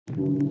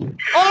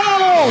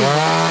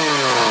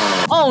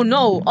Oh! Oh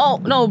no! Oh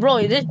no,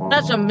 bro!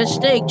 That's a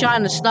mistake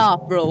trying to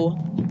stop, bro.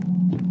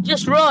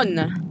 Just run!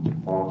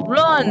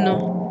 Run!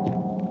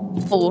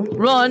 Oh,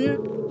 run!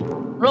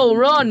 Bro,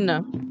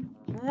 run!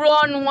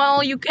 Run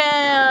while you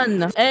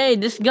can! Hey,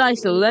 this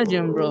guy's a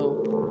legend,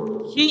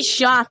 bro. He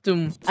shot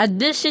him. At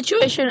this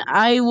situation,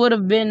 I would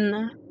have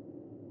been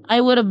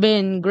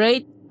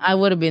great. I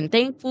would have been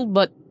thankful,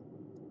 but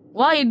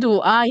why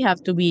do I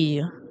have to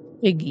be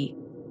Piggy?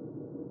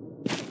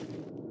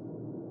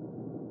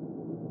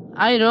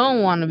 I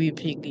don't want to be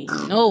Piggy.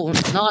 No,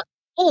 not.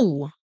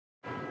 Oh!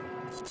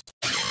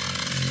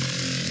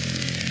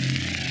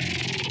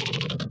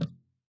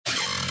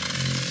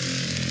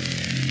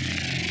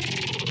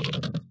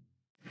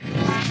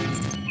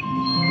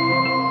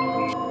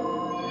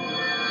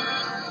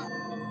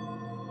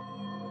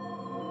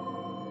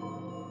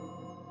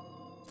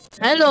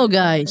 Hello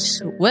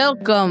guys,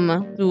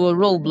 welcome to a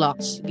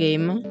Roblox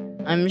game.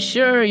 I'm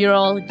sure you're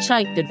all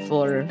excited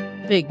for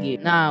Piggy.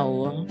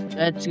 Now,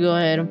 let's go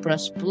ahead and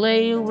press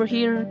play over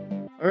here.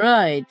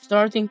 Alright,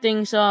 starting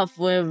things off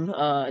with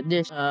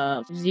this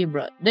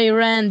zebra. They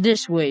ran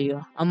this way.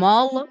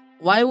 Amal,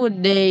 why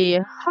would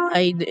they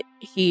hide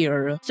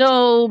here?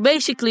 So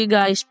basically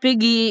guys,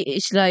 Piggy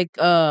is like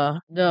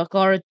the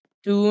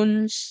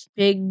cartoons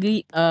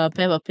Piggy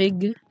Peppa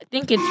Pig. I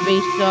think it's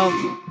based off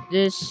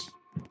this.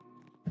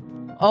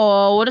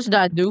 Oh, what does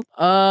that do?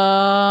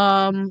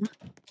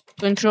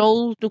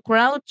 Control to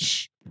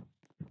crouch.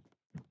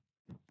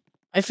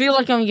 I feel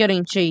like I'm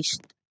getting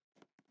chased.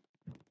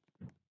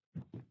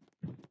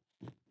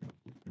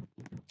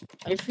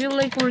 I feel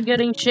like we're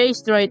getting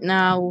chased right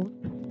now.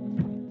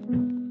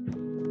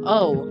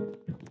 Oh.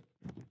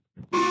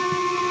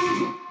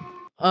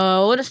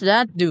 What does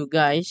that do,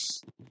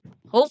 guys?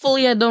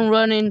 Hopefully I don't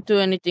run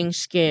into anything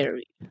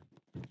scary.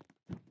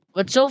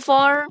 But so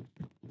far,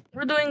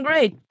 we're doing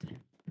great.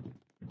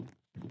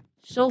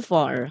 So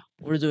far,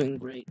 we're doing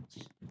great.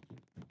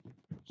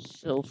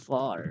 So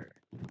far.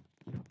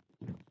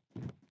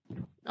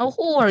 Now,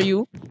 who are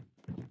you?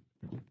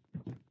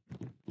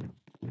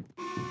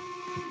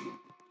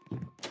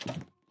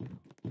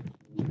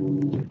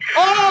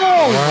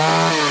 Oh!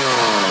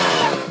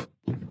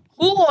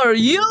 Who are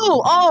you?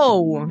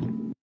 Oh!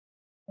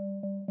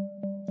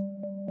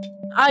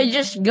 I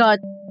just got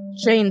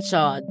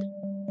chainsawed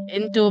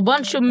into a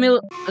bunch of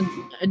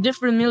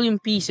different million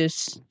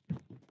pieces.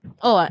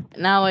 Oh,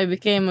 now I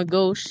became a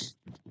ghost.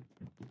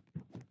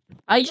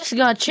 I just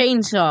got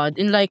chainsawed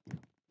in like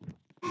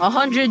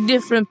 100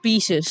 different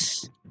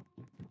pieces.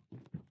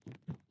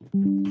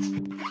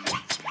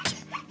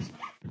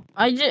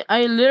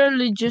 I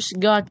literally just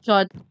got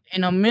cut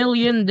in a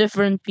million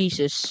different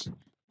pieces.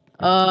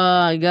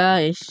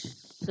 Guys,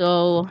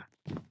 so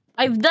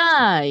I've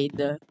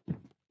died.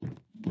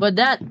 But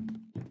that's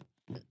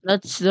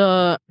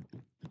the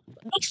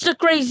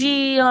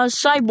crazy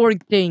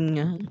cyborg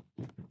thing.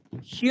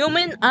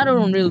 Human? I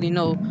don't really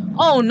know.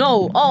 Oh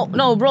no,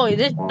 bro,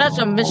 that's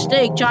a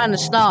mistake trying to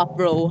stop,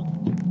 bro.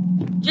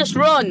 Just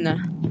run.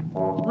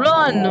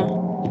 Run.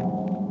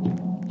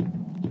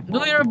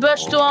 Do your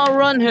best to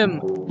outrun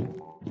him.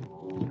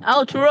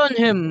 Outrun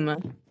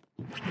him.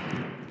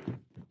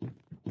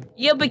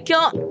 Yeah,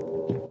 because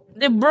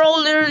the bro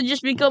literally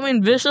just become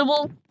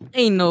invisible?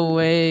 Ain't no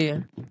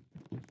way.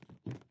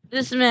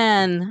 This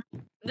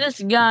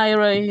guy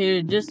right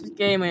here just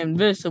became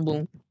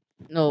invisible.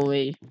 No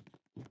way.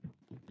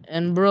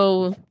 And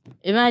bro,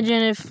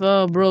 imagine if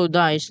bro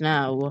dies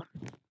now.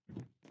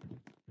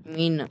 I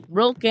mean,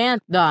 bro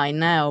can't die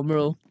now,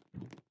 bro.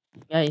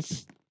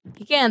 Guys,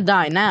 he can't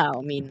die now.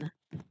 I mean,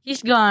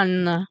 he's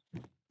gone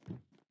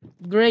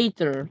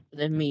greater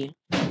than me.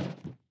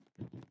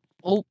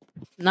 Oh,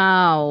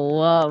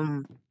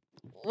 now,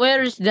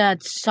 where is that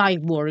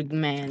cyborg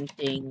man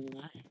thing?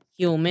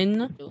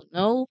 Human? Don't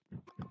know.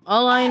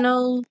 All I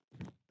know.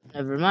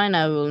 Never mind.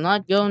 I will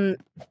not go.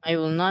 I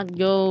will not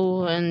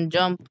go and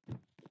jump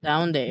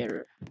down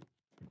there.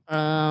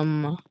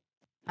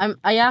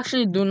 I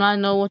actually do not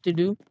know what to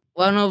do.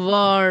 One of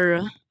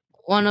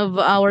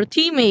our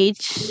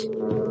teammates.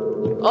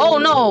 Oh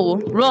no!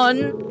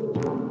 Run!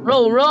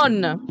 Bro,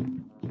 run!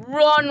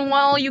 Run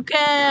while you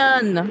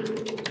can!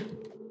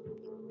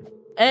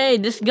 Hey,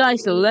 this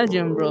guy's a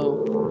legend,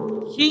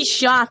 bro. He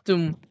shot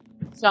him.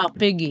 Shot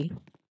Piggy.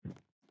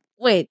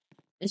 Wait,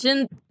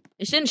 isn't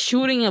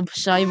shooting a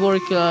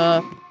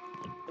cyborg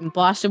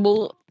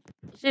impossible?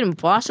 Is it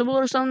impossible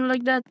or something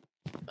like that?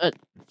 But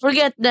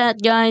forget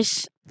that,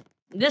 guys.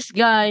 This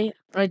guy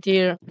right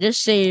here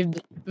just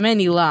saved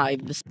many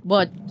lives.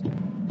 But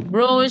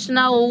bro is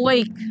now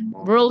awake.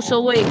 Bro's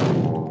awake.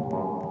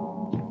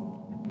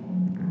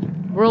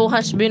 Bro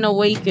has been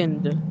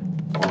awakened.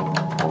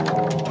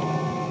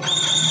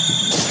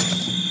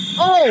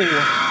 Oh!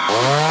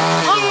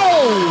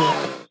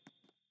 Oh!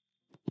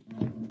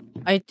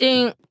 I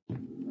think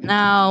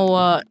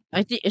now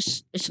I think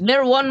is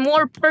there one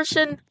more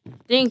person?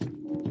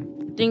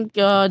 Think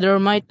there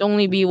might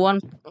only be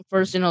one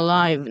person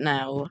alive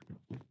now.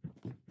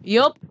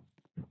 Yup.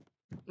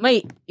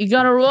 Mate, you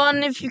gotta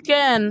run if you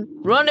can.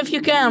 Run if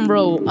you can,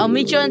 bro. I'll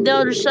meet you on the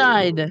other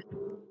side.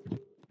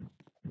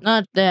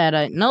 Not that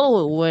I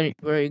know where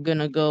you're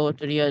gonna go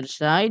to the other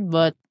side,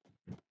 but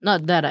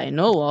not that I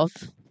know of.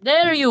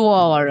 There you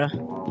are.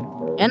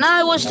 And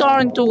I was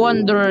starting to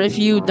wonder if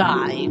you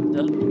died.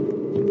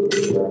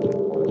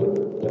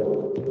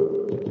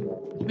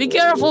 Be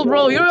careful,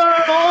 bro. You're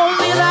our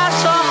only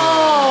last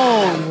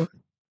hope.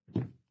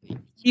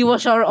 He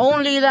was our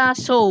only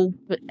last hope,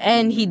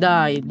 and he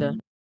died.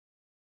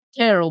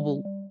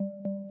 Terrible.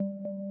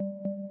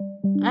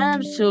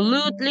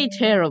 Absolutely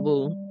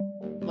terrible.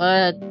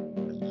 But,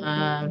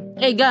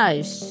 hey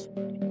guys,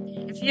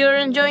 if you're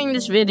enjoying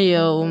this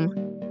video,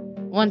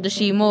 want to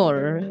see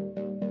more,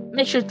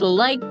 make sure to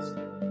like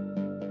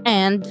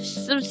and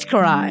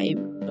subscribe.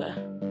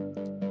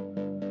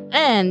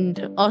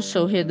 And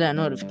also hit that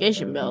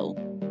notification bell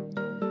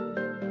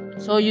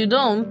so you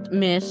don't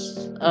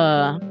miss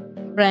a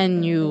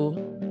brand new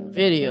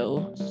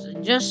video.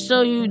 Just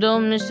so you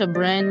don't miss a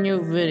brand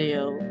new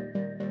video.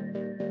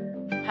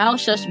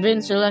 House has been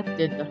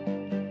selected.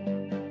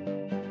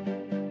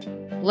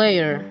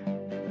 Player.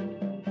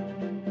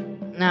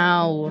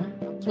 Now,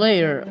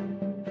 player.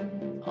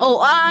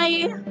 Oh,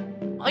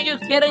 are you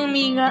kidding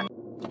me?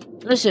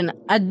 Listen,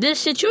 at this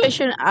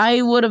situation,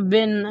 I would have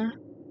been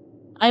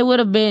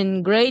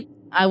great.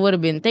 I would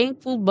have been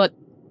thankful, but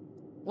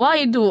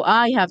why do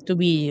I have to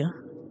be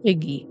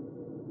Piggy?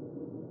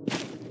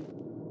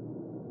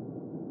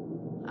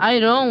 I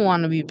don't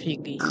want to be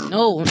Piggy.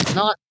 No,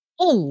 not.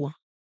 Oh!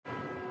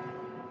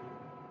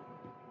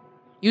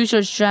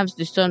 User traps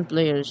to stun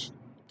players.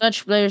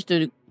 Touch players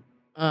to.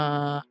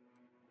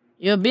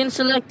 You have been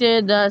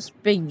selected as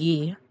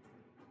Piggy.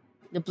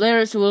 The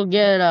players will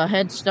get a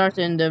head start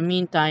in the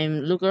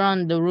meantime. Look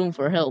around the room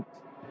for help.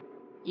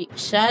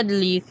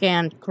 Sadly, you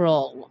can't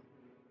crawl.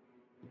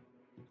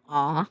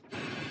 Ah.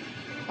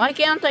 Why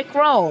can't I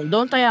crawl?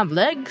 Don't I have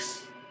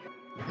legs?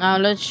 Now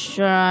let's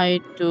try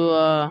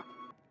to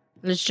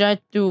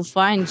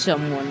find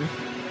someone.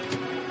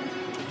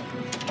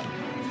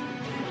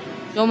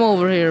 Come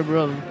over here,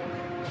 bro.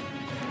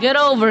 Get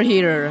over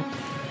here.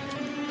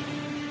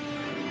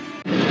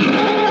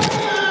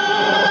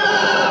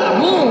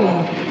 Boom!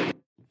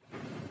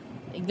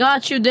 I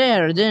got you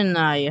there, didn't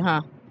I,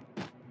 huh?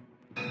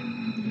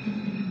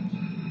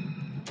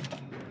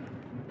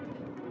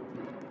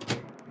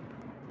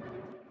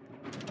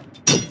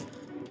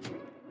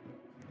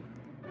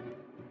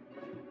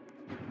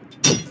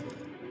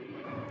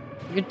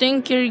 You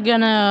think you're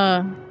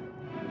gonna...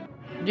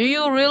 Do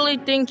you really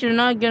think you're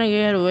not gonna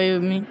get away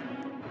with me?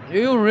 Do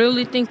you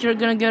really think you're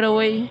gonna get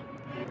away?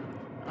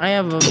 I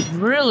have a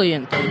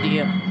brilliant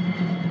idea.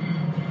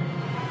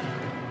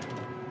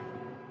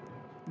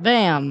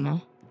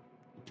 Bam!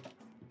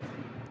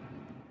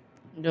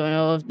 Don't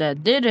know if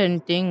that did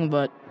anything,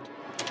 but...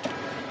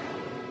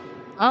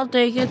 I'll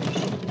take it.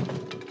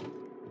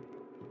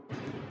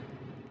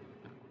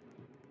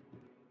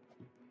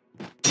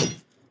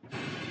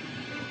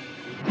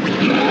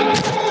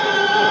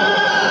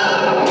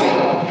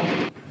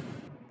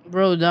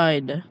 Bro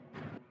died.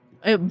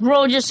 Hey,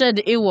 bro just said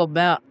ew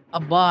about a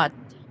bot.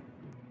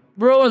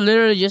 Bro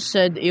literally just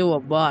said ew a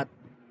bot.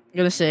 I'm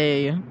gonna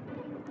say.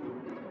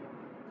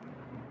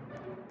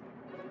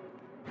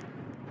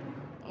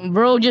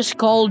 Bro just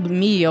called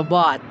me a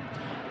bot.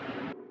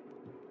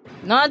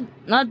 Not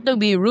to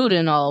be rude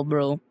and all,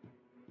 bro.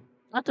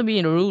 Not to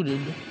be rude.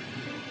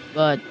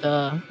 But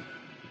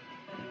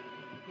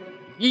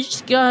you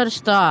just gotta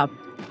stop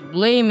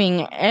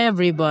blaming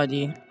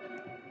everybody.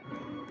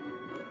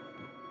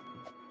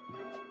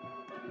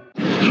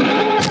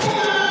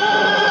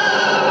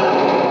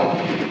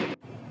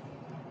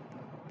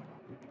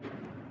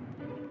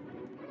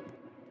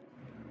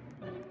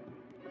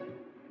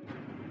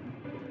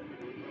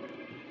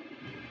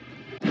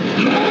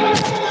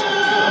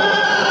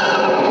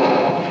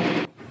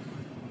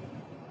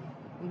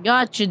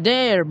 Got you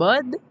there,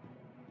 bud.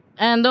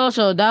 And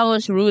also, that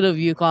was rude of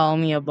you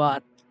calling me a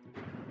bot.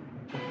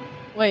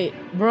 Wait,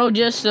 bro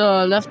just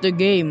left the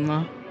game.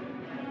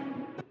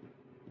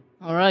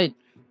 Alright.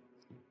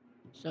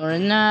 So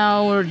right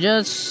now, we're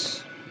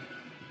just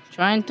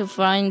trying to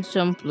find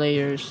some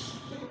players.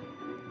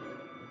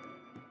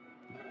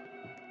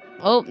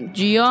 Oh,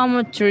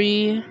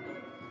 geometry.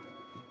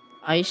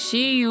 I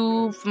see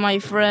you, my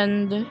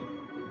friend.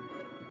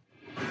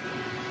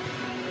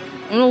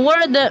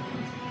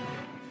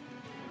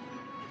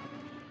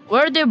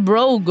 Where did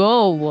bro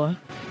go?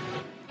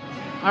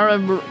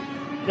 Alright, bro.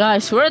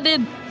 Guys, where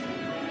did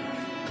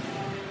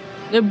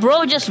the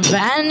bro just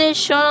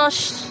vanish on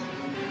us?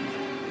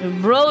 The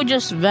bro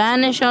just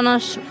vanish on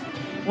us.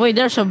 Wait,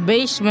 there's a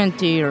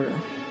basement here.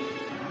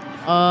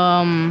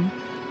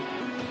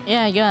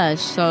 Yeah,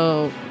 guys.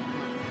 So,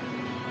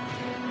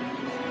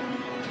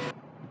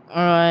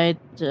 alright.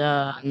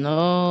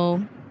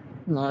 No,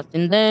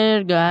 nothing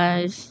there,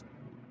 guys.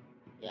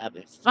 You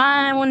haven't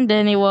found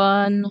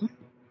anyone.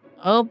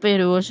 Hope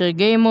it was a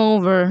game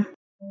over.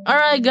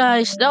 Alright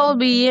guys, that will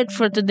be it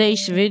for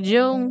today's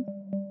video.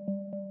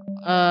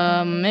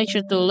 Make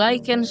sure to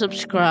like and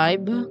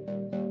subscribe.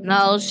 And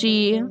I'll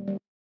see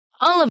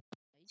all of you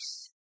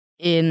guys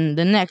in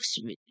the next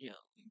video.